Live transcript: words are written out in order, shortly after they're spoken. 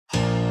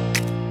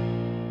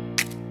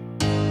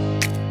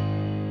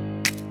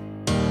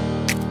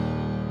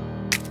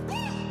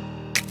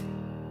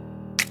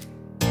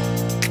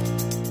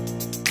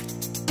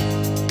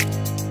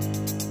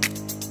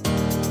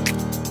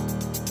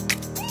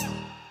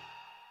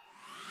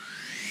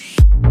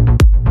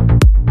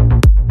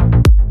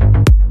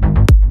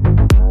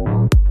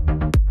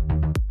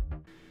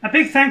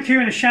thank you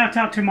and a shout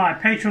out to my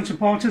Patreon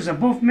supporters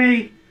above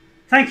me.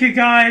 Thank you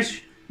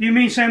guys, you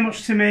mean so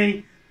much to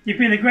me. You've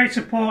been a great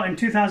support in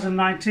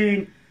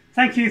 2019.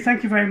 Thank you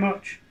very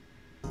much.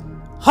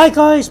 Hi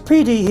guys,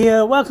 PD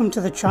here, welcome to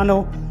the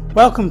channel.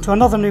 Welcome to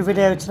another new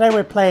video. Today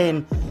we're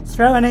playing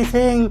Throw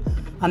Anything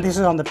and this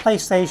is on the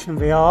PlayStation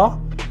VR.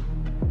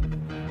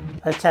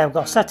 Okay, I've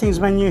got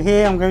settings menu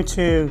here. I'm going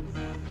to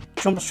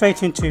jump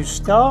straight into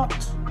start.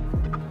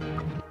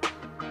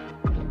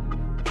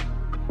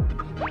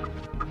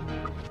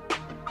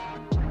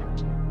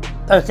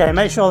 Okay,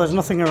 make sure there's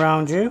nothing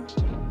around you.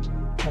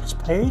 Next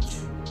page.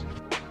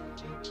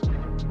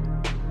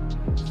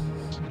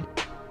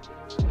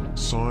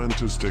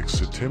 Scientist X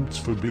attempts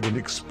forbidden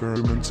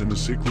experiments in a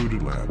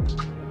secluded lab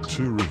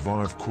to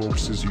revive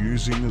corpses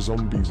using a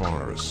zombie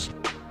virus.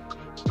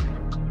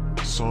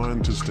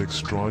 Scientist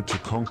X tried to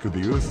conquer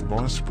the Earth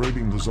by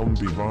spreading the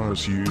zombie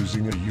virus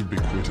using a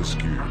ubiquitous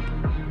cube.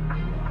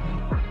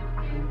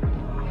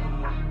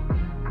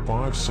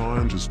 5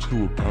 scientists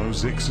who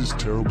oppose X's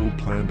terrible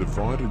plan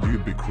divided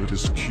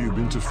ubiquitous cube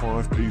into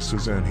 5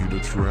 pieces and hid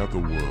it throughout the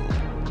world.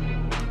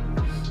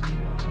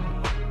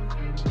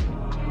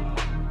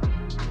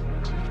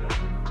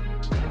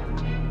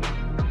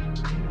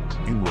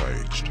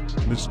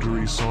 Enraged,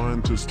 mystery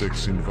scientist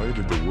X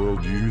invaded the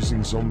world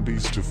using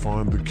zombies to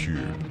find the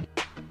cube.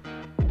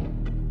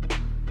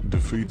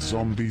 Defeat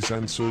zombies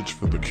and search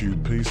for the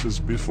cube pieces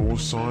before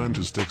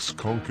Scientist X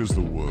conquers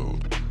the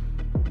world.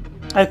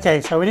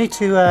 Okay, so we need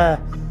to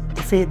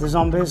defeat the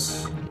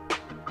zombies.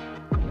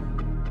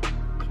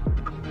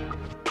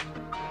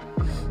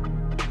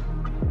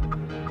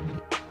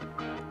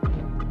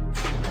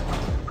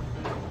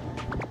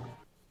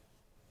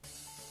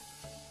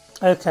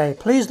 Okay,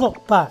 please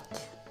look back.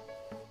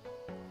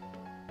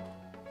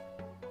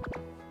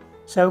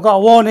 So we've got a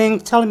warning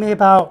telling me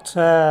about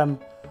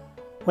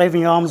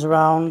waving your arms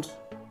around.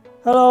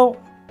 Hello.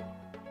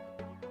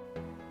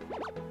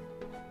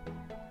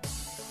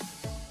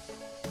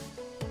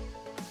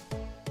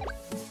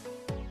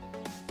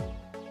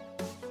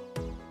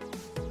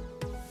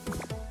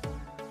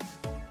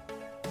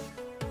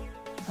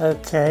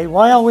 Okay,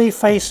 why are we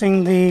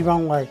facing the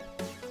wrong way?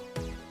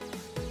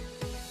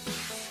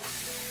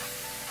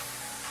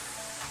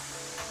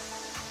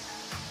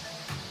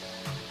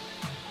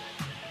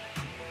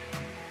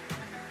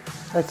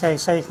 Okay,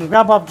 so you can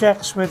grab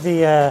objects with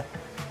the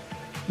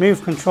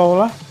move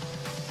controller.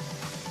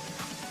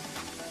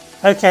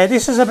 Okay,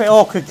 this is a bit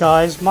awkward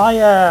guys.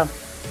 My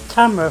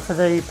camera for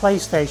the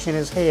PlayStation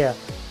is here.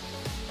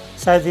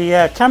 So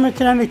the camera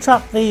can only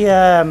trap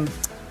the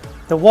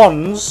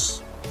wands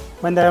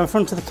when they're in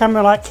front of the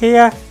camera like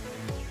here.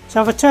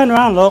 So if I turn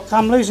around, look,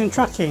 I'm losing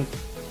tracking.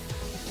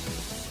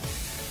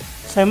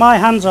 So my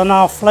hands are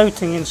now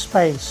floating in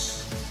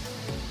space.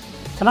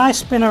 Can I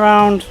spin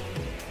around?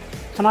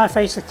 Can I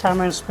face the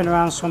camera and spin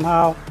around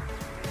somehow?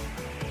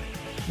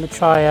 Let me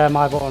try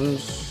my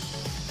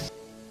buttons.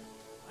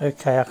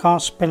 Okay, I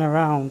can't spin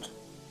around.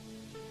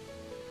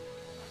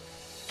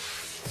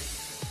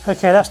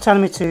 Okay, that's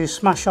telling me to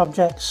smash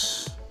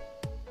objects.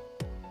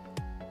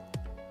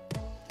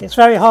 It's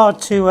very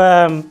hard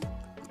to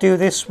do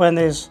this when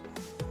there's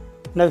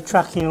no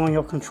tracking on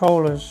your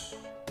controllers.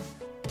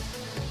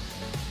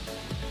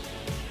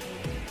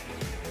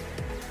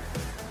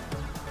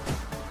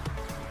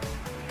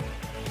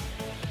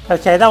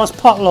 Okay, that was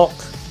potluck.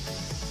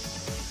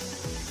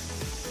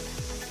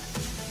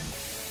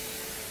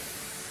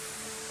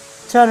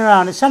 Turn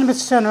around. It's telling me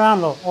to turn around,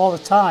 look, all the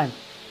time.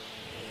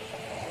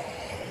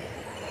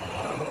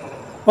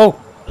 Oh.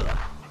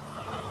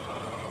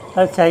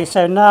 Okay,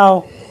 so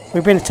now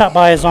we've been attacked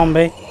by a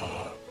zombie.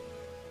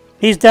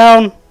 He's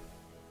down.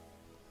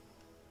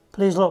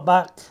 Please look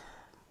back.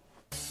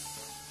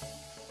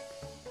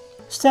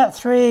 Step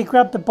 3,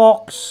 grab the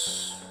box.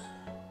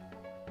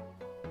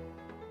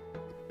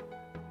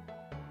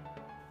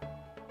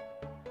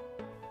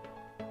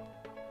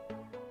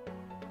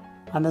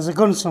 And there's a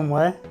gun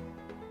somewhere.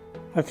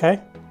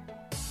 Okay.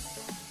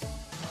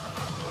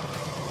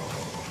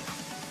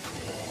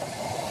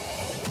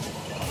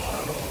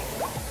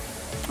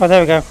 Oh,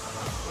 there we go.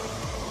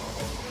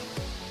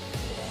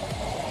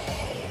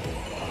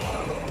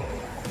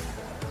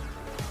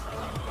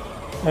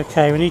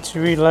 Okay, we need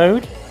to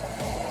reload.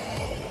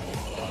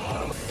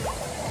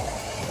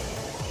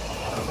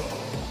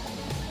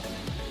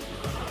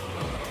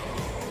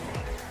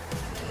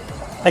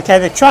 Okay,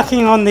 the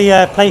tracking on the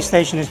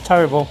PlayStation is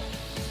terrible.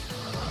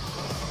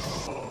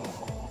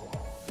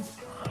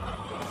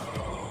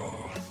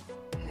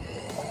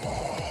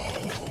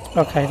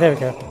 Okay, there we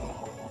go.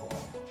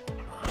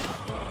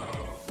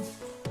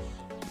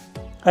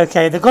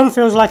 Okay, the gun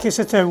feels like it's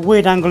at a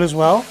weird angle as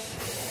well.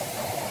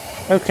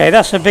 Okay,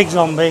 that's a big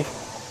zombie.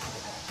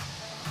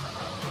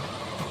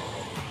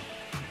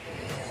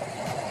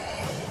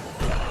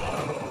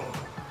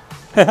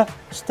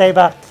 Stay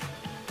back.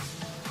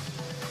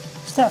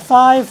 Step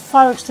 5,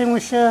 fire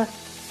extinguisher.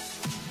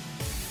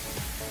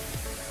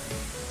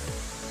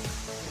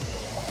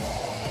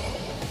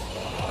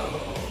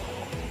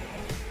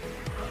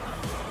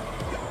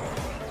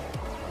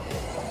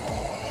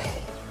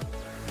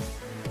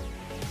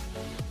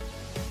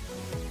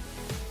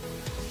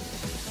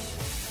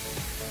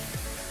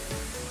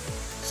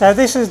 So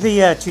this is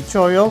the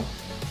tutorial.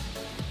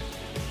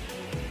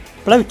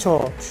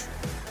 Blowtorch.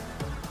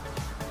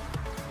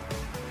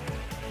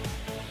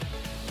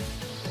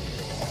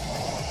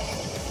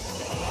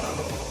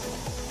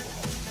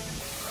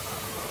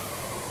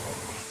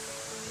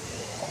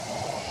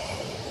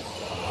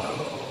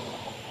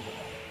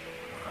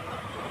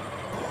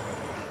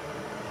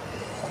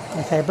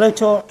 Okay,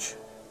 blowtorch.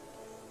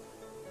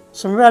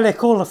 Some really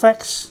cool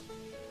effects.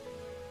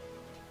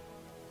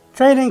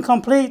 Training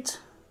complete.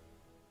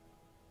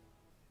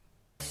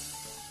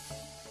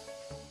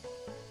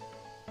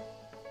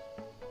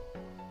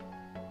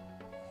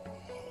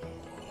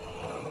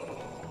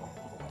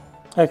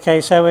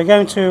 Okay, so we're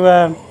going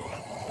to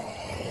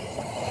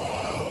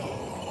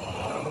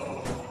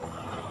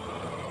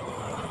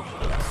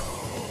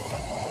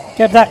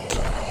get that.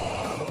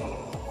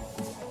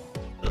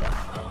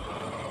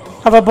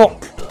 Have a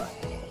book.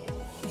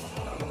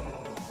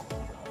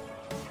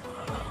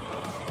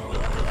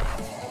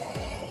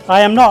 I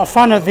am not a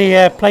fan of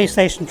the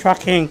PlayStation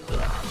tracking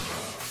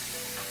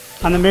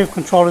and the move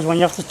controllers when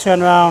you have to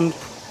turn around.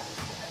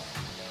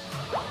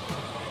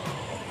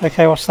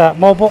 Okay, what's that?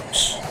 More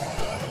books.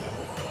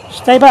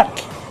 Stay back.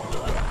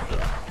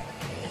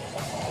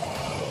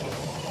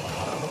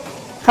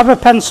 Have a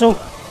pencil.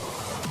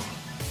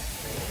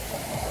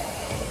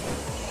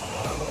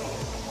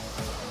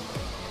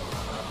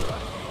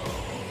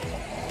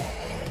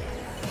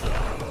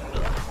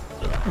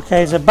 Okay,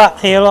 there's a bat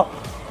here, look.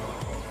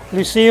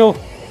 Lucille.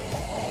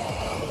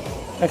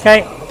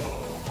 Okay.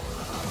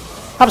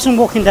 Have some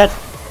Walking Dead.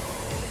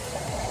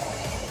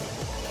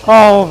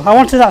 Oh, I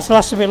wanted that to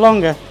last a bit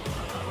longer.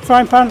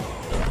 Frying pan.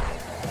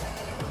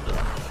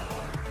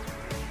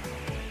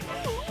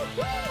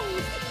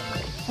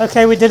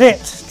 Okay, we did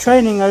it.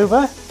 Training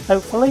over,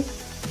 hopefully.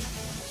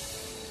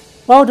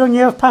 Well done,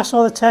 you have passed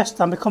all the tests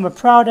and become a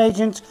proud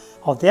agent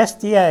of the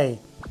SDA.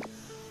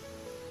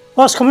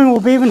 What's coming will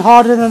be even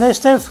harder than this.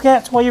 Don't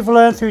forget what you've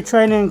learned through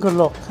training and good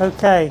luck.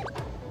 Okay.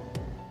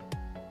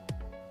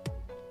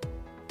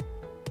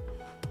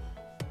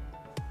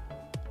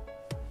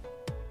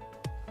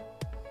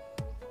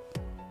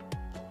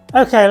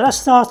 Okay, let's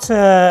start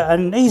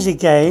an easy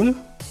game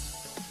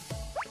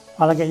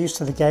while I get used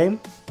to the game.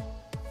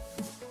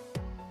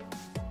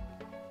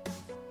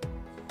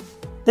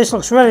 This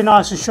looks really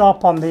nice and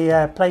sharp on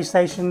the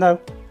PlayStation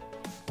though.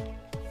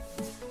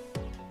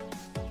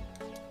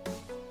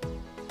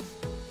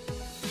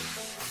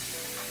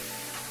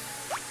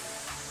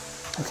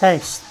 Okay,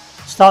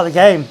 start the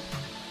game.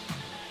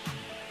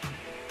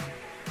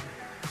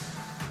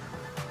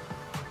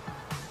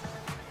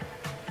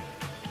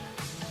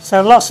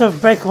 So lots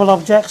of breakable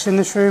objects in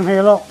this room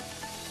here, look.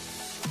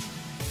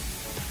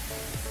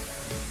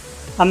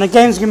 And the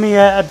game's giving me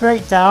a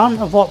breakdown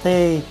of what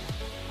the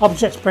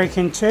objects break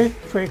into.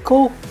 Pretty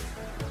cool.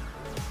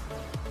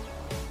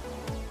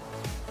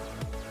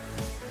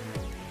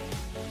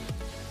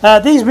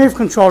 These move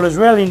controllers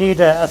really need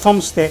a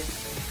thumbstick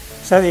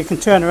so that you can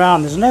turn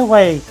around. There's no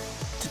way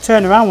to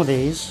turn around with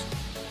these.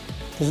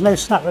 There's no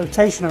snap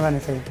rotation or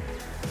anything.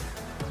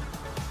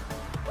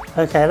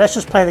 Okay, let's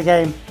just play the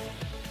game.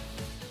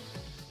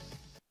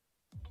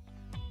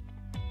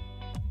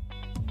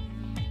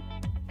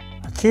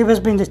 A cube has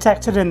been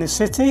detected in the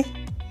city.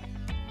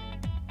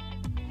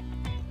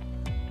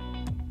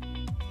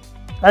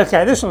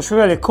 Okay, this looks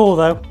really cool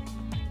though.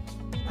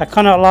 I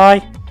cannot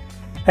lie.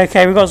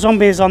 Okay, we've got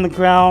zombies on the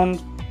ground.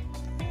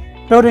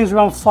 Buildings are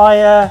on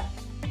fire.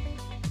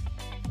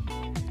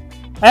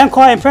 I am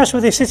quite impressed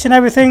with this city and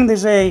everything.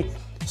 There's a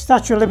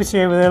Statue of Liberty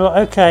over there. Look,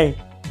 okay.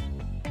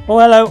 Oh,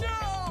 hello.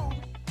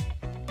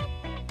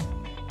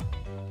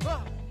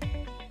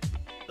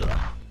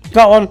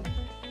 Got one.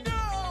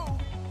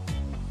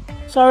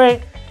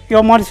 Sorry,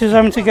 your monitor's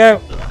having to go.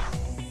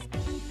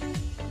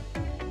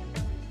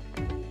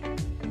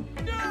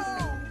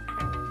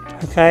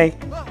 Okay.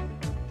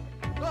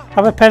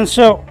 Have a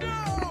pencil.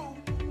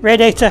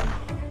 Radiator.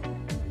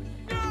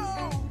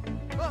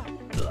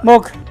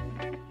 Mug.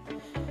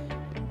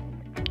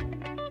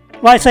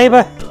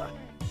 Lightsaber.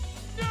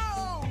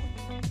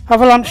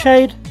 Have a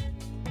lampshade.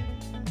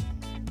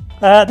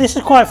 This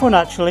is quite fun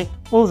actually.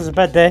 Oh, there's a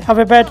bed there. Have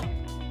a bed.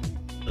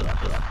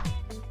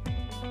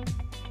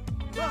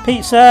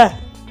 Pizza.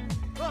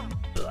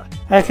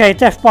 Okay,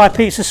 death by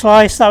pizza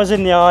slice. That was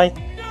in the eye.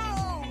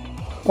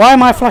 Why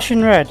am I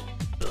flashing red?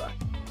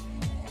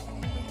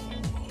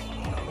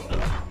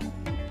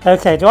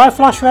 Okay, do I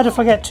flash red if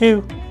I get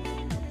two?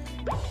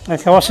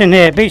 Okay, what's in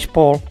here? Beach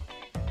ball.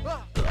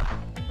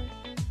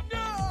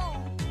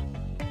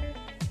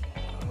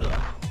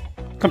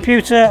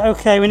 Computer.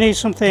 Okay, we need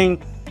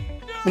something.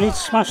 We need to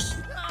smash.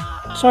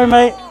 Sorry,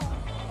 mate.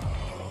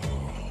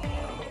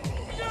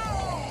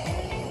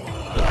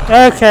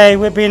 Okay,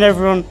 we're being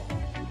overrun.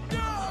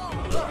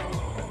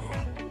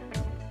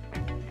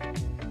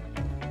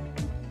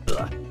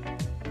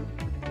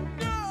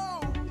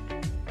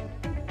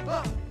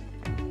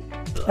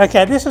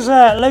 Okay, this is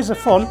loads of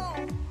fun.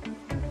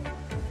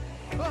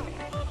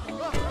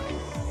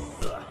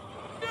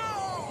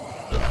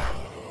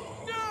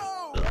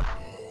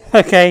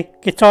 Okay,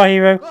 Guitar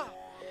Hero.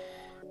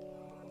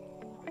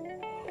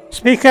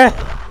 Speaker.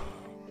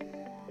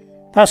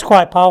 That's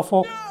quite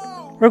powerful.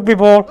 Rugby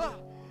ball.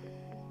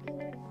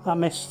 I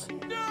missed.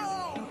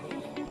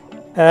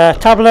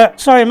 Tablet.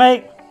 Sorry,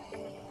 mate.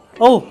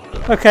 Oh,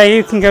 okay,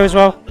 you can go as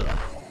well.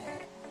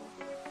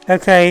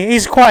 Okay,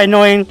 he's quite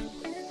annoying.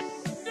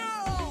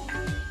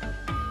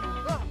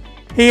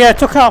 He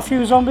took out a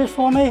few zombies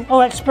for me.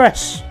 Oh,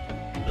 Express.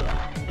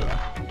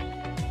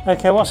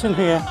 Okay, what's in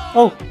here?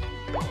 Oh,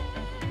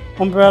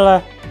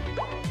 umbrella.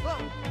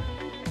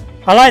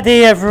 I like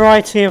the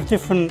variety of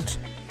different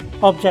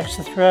objects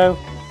to throw.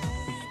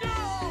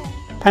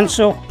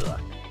 Pencil.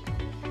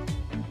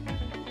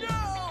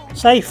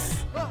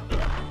 Safe.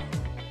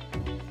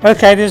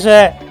 Okay, there's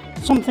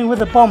something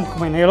with a bomb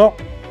coming here, look.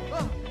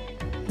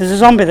 There's a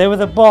zombie there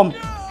with a bomb.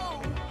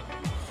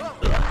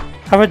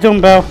 Have a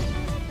dumbbell.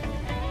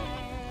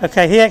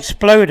 Okay, he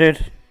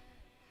exploded.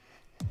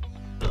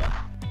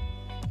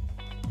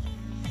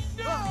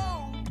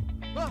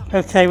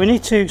 Okay, we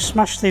need to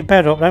smash the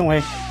bed up, don't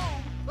we?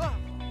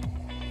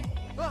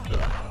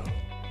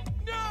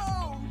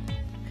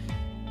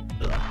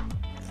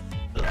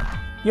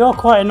 You're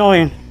quite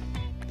annoying.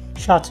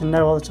 Shouting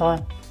no all the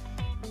time.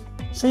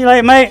 See you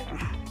later, mate.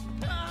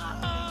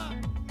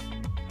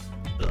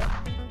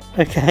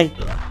 Okay.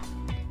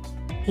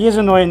 He is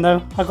annoying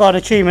though. I got an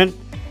achievement.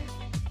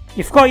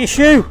 You forgot your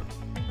shoe.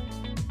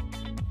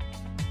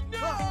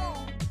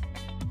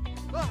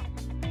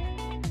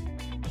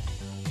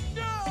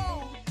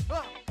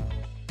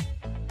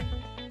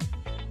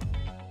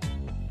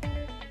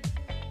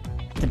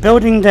 The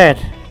building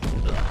dead.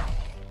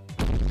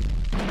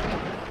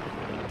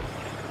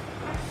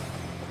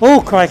 Oh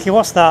crikey,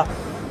 what's that?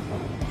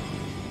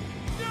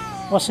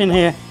 What's in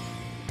here?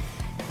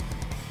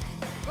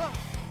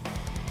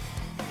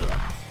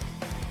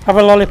 Have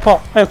a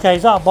lollipop. Okay,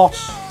 is that a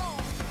boss?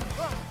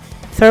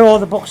 Throw all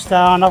the books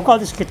down. I've got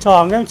this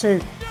guitar. I'm going to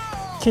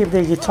keep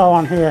the guitar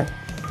on here.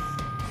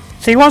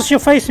 See, once you're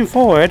facing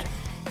forward,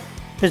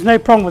 there's no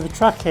problem with the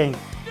tracking.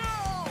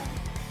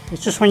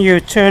 It's just when you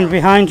turn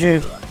behind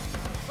you.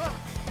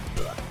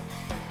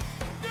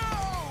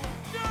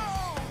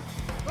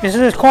 This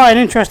is quite an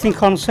interesting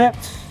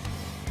concept.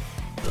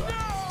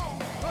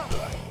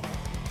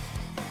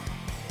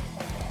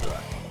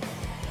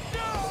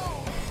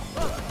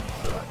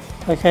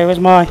 Okay, where's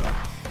my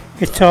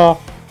guitar?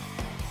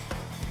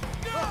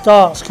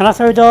 Darts. Can I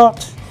throw a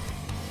dart?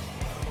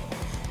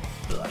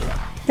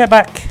 Get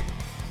back.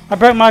 I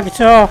broke my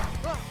guitar.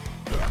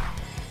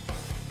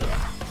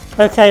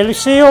 Okay,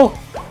 Lucille.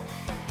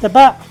 The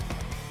bat.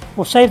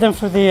 We'll save them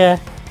for the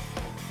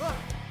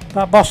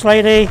that boss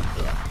lady.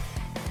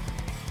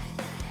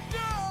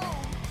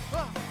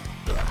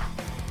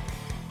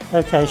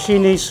 Okay, she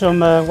needs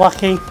some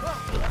whacking.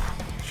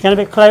 She's getting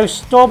a bit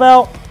close.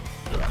 Doorbell.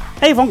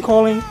 Avon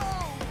calling.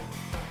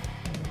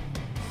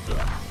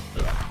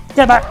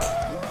 Get back.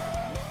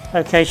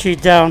 Okay, she's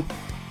down.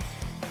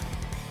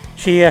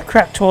 She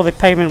cracked all the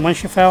pavement when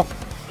she fell.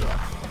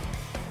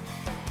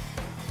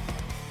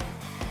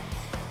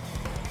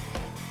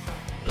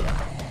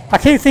 I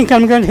keep thinking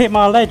I'm going to hit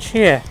my ledge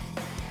here.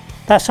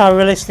 That's how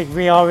realistic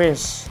VR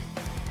is.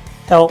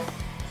 Help.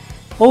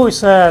 Oh,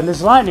 it's,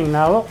 there's lightning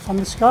now, look, from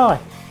the sky.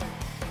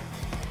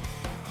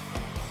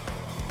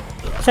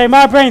 So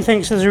my brain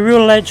thinks there's a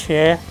real ledge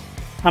here,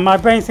 and my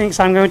brain thinks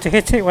I'm going to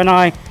hit it when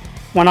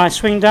I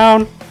swing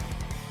down.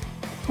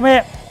 Come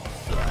here.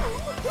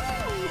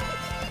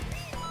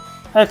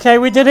 Okay,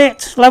 we did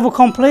it. Level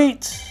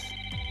complete.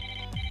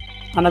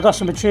 And I got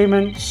some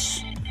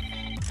achievements.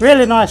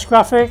 Really nice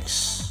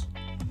graphics.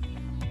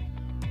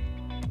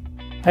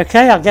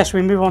 Okay, I guess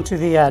we move on to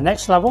the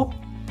next level.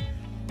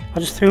 I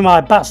just threw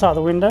my bats out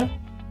the window.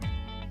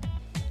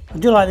 I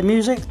do like the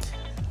music.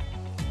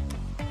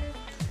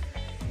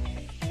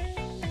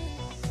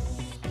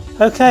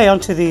 Okay, on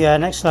to the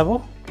next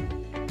level.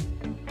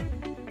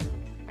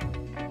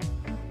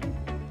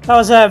 That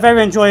was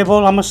very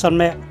enjoyable, I must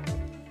admit.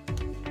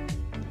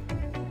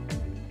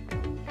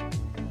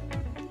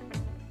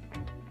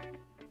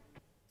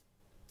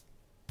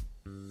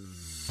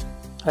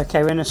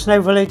 Okay, we're in a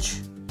snow village.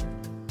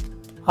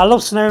 I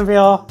love snow in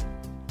VR.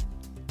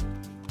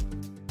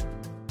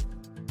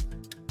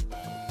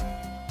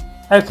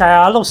 Okay,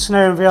 I love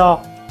snow in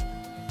VR.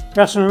 We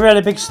have some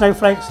really big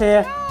snowflakes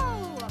here.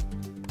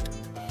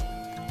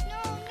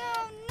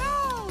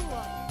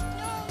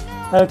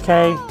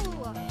 Okay,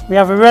 we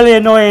have a really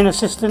annoying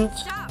assistant.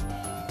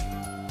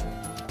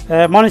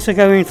 Monitor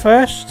going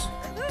first.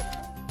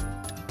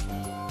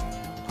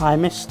 I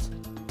missed.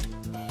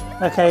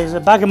 Okay, there's a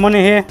bag of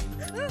money here.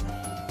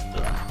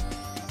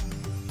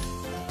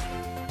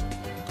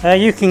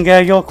 You can go,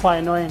 you're quite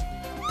annoying.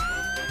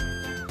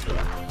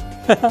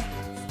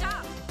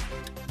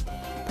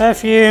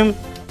 Perfume.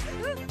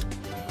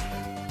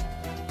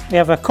 We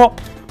have a cup.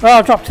 Oh,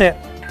 I dropped it.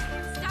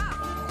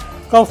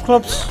 Golf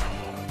clubs.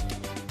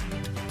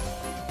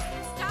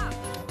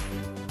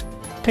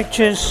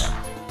 Pictures.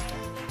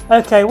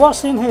 Okay,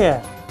 what's in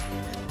here?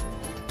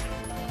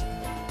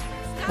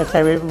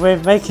 Okay, we're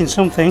making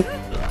something.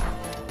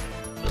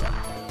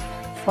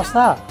 What's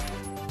that?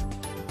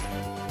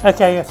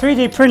 Okay, a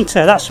 3D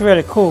printer, that's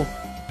really cool.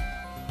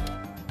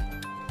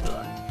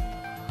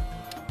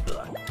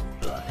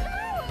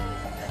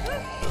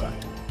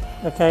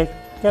 Okay,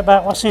 get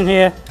back, what's in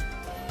here?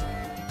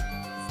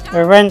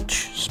 A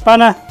wrench,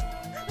 spanner.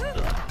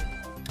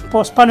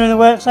 Put a spanner in the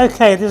works.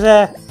 Okay, there's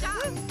a...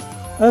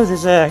 Oh,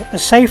 there's a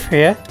safe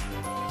here.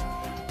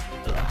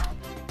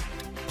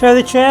 Throw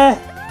the chair.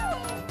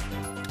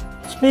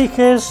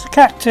 Speakers,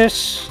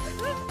 cactus.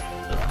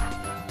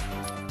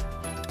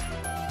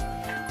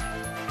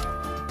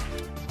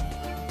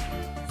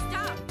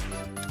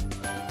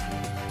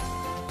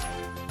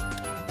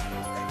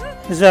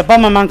 There's a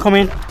Bomberman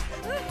coming.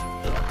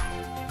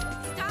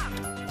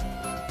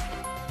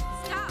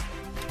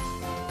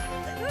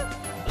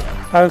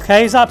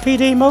 Okay, is that a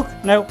PD mug?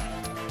 Nope.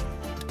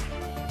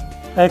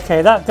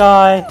 Okay, that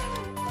guy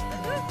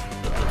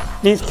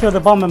needs to kill the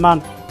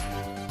Bomberman.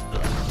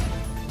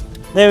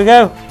 There we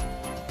go.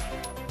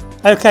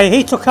 Okay,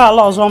 he took out a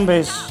lot of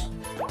zombies.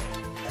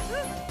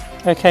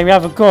 Okay, we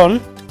have a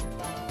gun.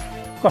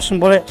 Got some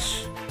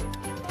bullets.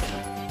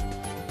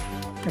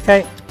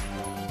 Okay.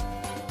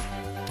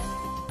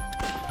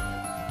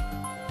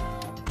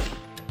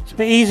 It's a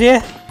bit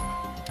easier.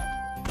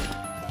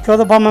 Kill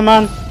the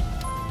Bomberman.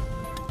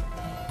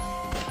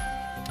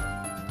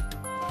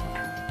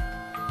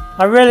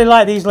 I really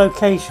like these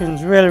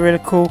locations, really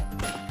cool.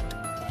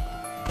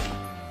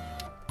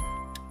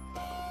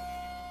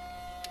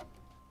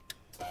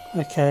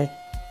 Okay.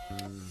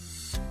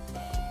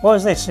 What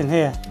is this in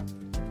here?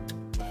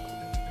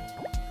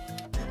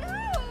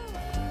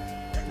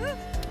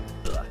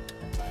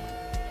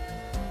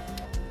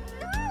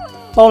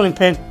 Bowling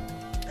pin.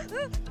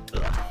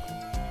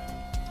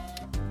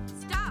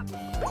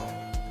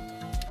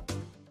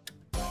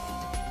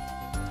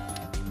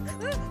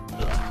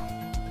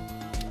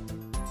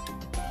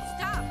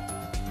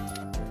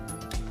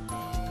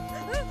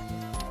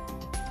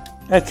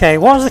 Okay,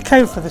 what was the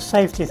code for the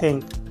safety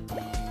thing?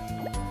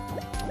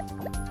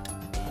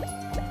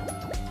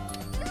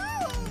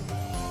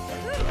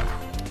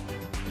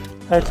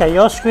 Okay,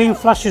 your screen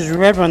flashes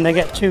red when they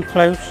get too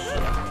close.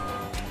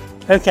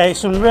 Okay,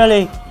 some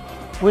really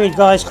weird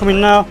guys coming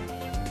now.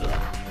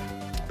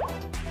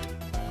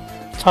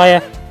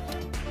 Tire.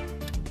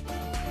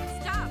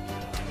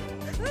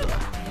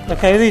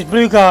 Okay, these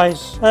blue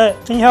guys.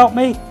 Can you help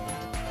me?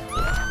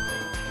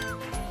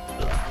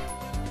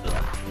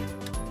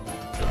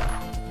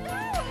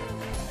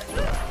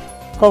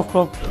 Golf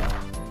club.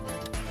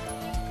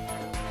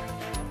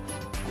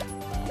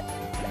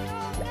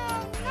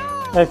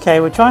 Okay,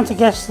 we're trying to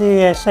guess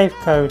the safe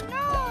code.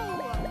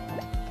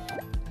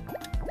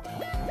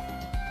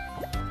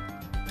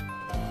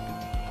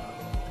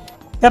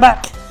 Go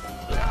back.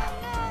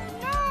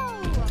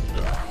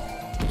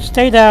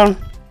 Stay down.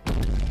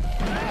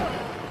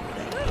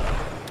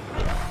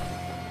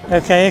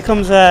 Okay, here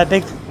comes a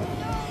big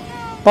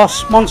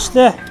boss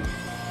monster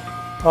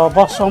or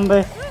boss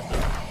zombie.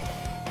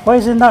 What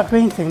is in that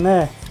green thing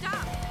there?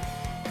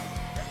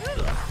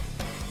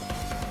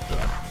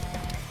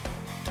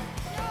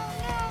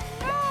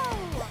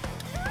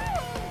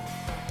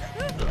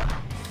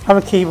 Have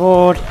a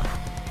keyboard.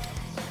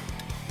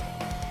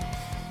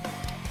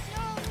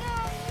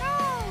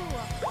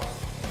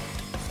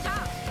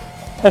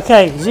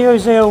 Okay,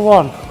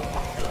 001.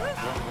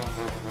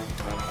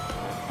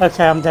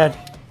 Okay, I'm dead.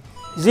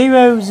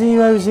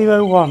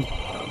 0001.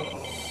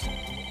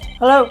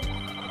 Hello.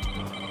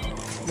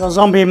 Got a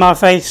zombie in my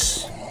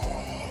face.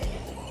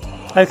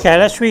 Okay,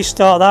 let's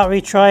restart that,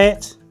 retry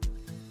it.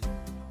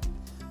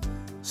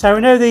 So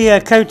we know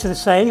the code to the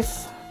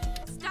safe.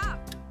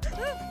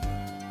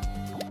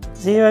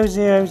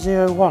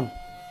 0001.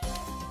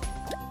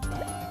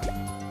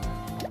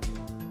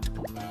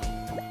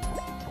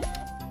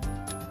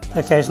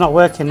 Okay, it's not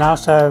working now,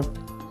 so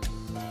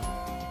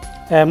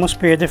there must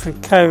be a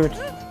different code.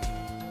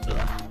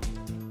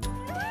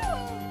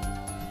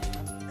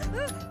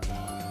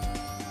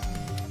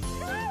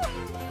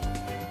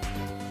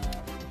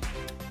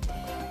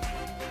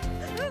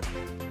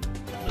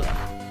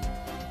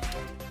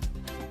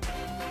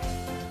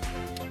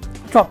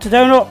 Dropped a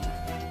donut.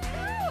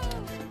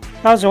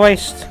 That was a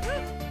waste.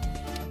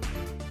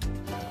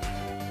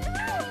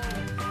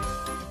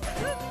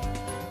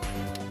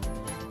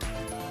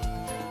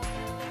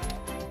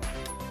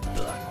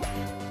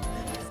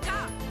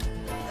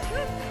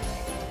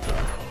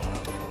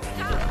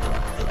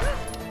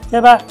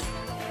 Get back.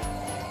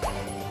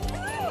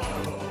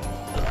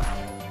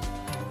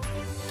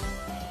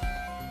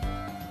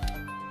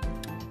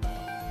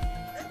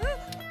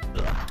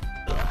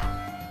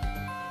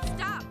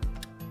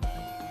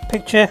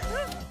 Picture.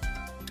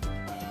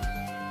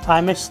 I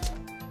missed.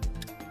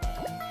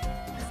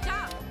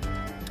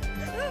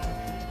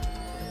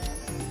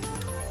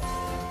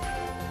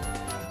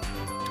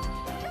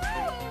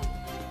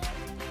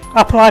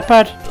 Apple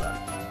iPad.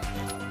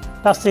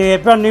 That's the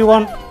brand new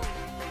one.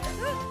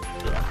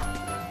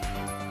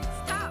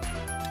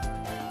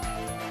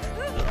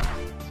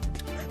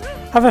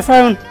 Have a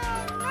phone.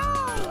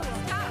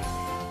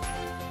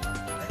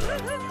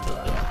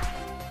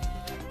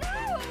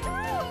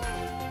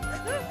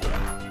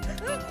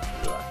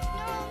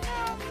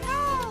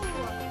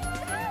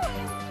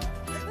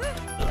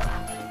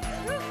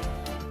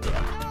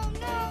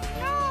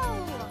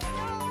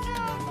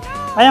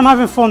 I am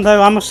having fun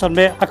though, I must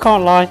admit, I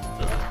can't lie.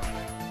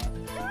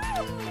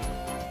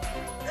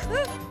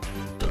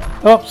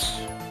 Oops.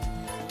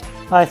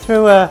 I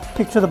threw a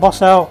picture of the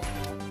boss out.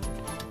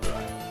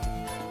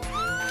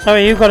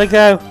 Sorry, you gotta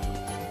go.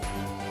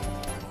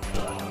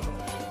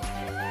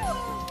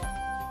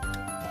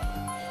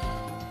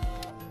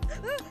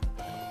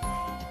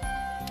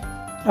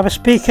 Have a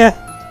speaker.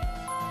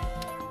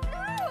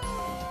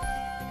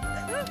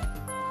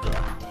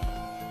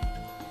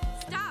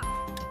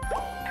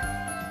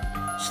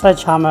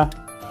 Sledgehammer.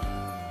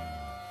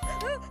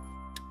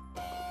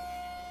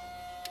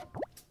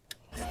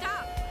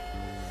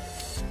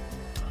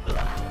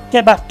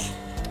 Get back.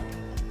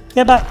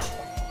 Get back.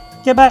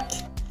 Get back.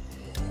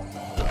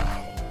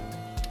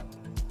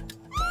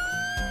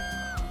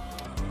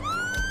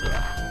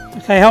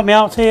 Okay, help me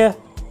out here.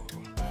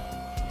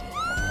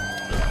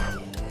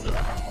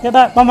 Get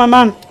back, by my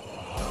man.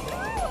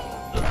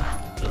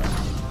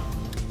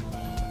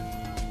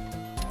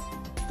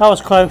 That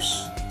was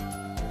close.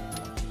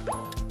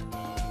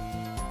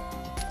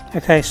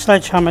 Okay,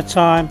 sledgehammer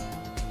time.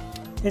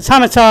 It's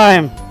hammer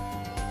time!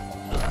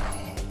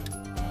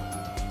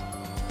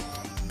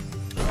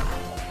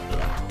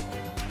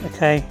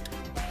 Okay.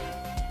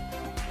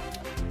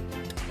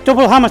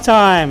 Double hammer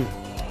time!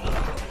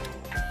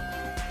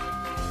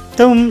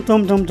 Dum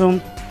dum dum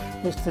dum.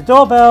 It's the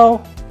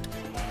doorbell.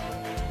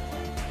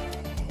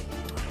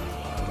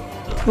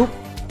 Oop,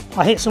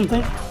 I hit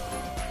something.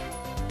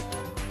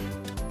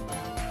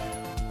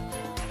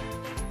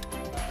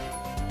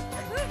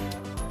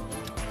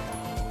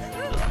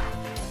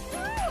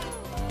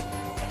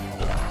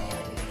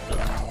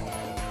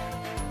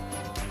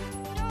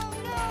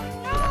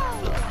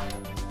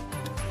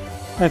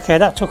 Okay,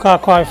 that took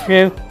out quite a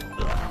few.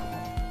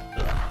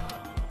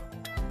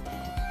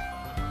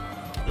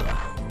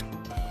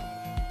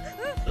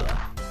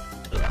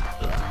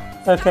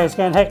 Okay, it's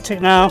getting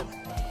hectic now.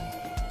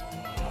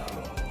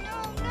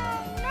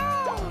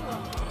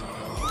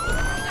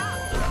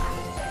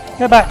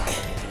 Get back.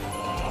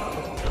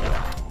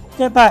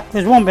 Get back.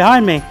 There's one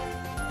behind me.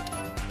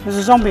 There's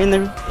a zombie in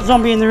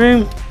the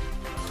room.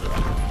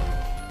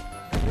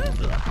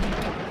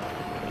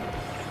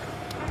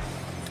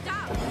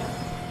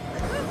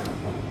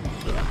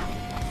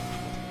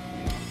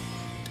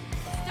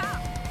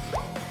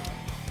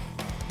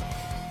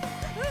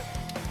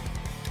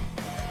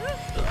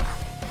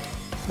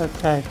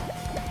 Okay.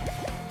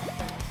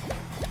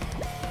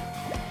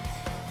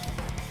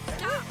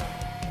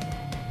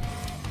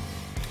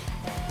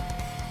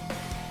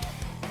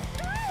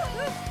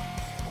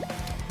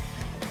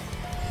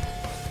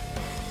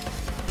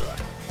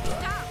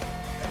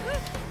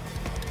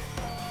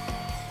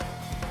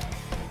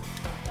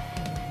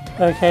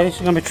 Okay, this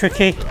is going to be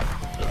tricky.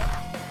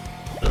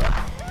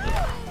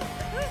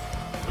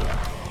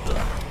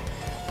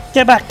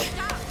 Get back!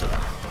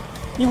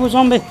 Evil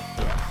zombie!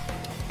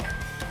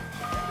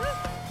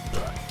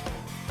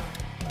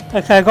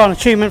 Okay, I got an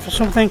achievement for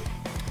something.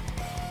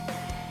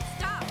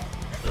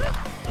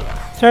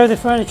 Throw the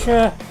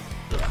furniture.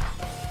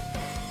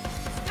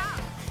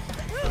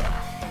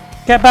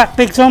 Get back,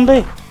 big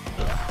zombie!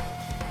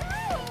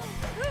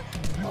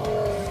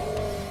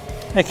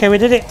 Okay, we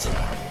did it.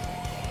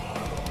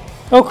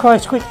 Oh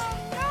Christ, quick!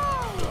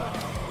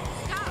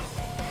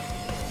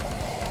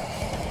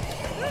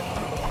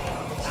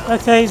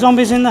 Okay,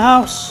 zombies in the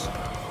house.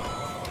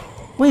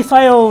 We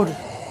failed.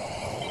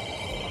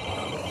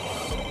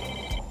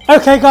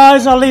 Okay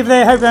guys, I'll leave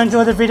there. Hope you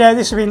enjoyed the video.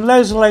 This has been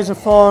loads and loads of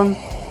fun.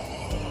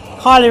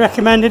 Highly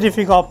recommended if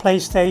you've got a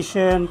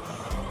PlayStation.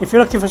 If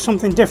you're looking for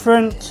something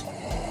different,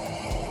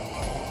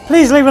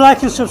 please leave a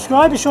like and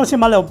subscribe. Be sure to hit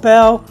my little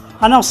bell,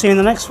 and I'll see you in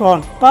the next one.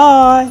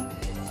 Bye.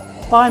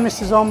 Bye,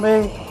 Mr.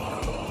 Zombie.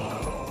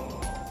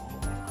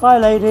 Bye,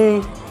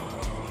 lady.